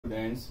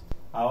students,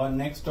 our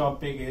next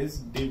topic is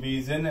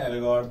division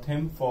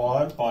algorithm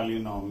for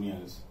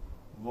polynomials.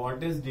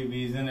 What is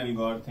division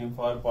algorithm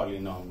for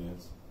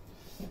polynomials?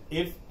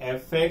 If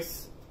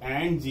fx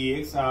and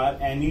gx are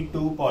any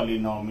two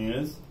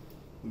polynomials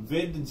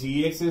with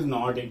gx is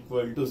not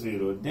equal to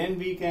 0, then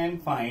we can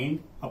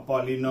find a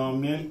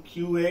polynomial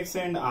qx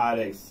and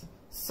rx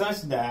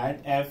such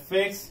that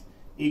fx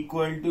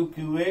equal to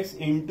qx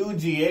into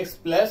gx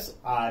plus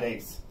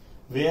rx,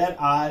 where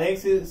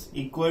rx is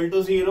equal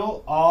to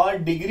 0 or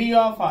degree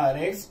of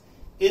rx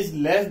is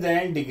less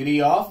than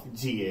degree of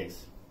gx.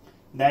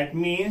 That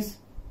means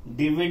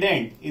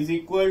dividend is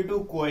equal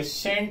to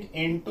quotient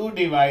into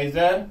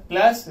divisor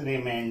plus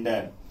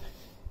remainder.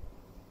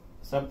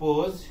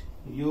 Suppose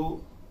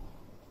you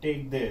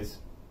take this.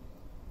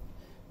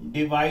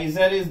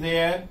 Divisor is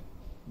there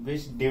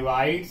which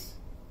divides.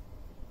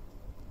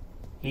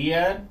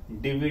 Here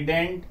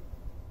dividend,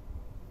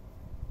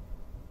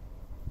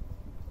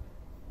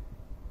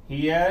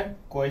 here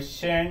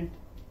quotient,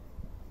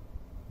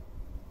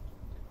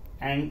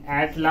 and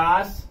at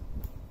last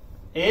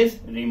is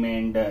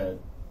remainder.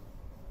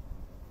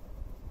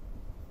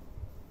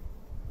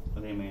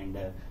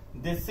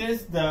 This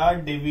is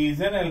the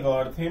division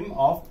algorithm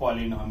of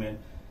polynomial.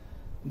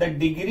 The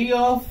degree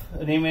of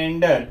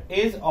remainder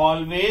is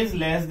always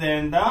less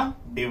than the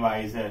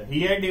divisor.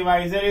 Here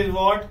divisor is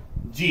what?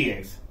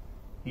 Gx.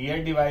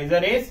 Here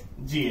divisor is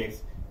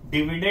gx.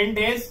 Dividend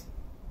is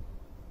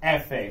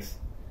fx.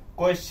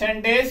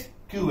 Quotient is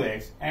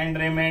qx. And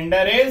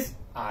remainder is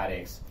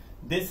rx.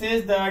 This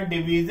is the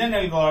division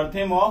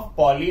algorithm of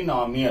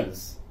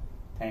polynomials.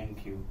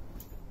 Thank you.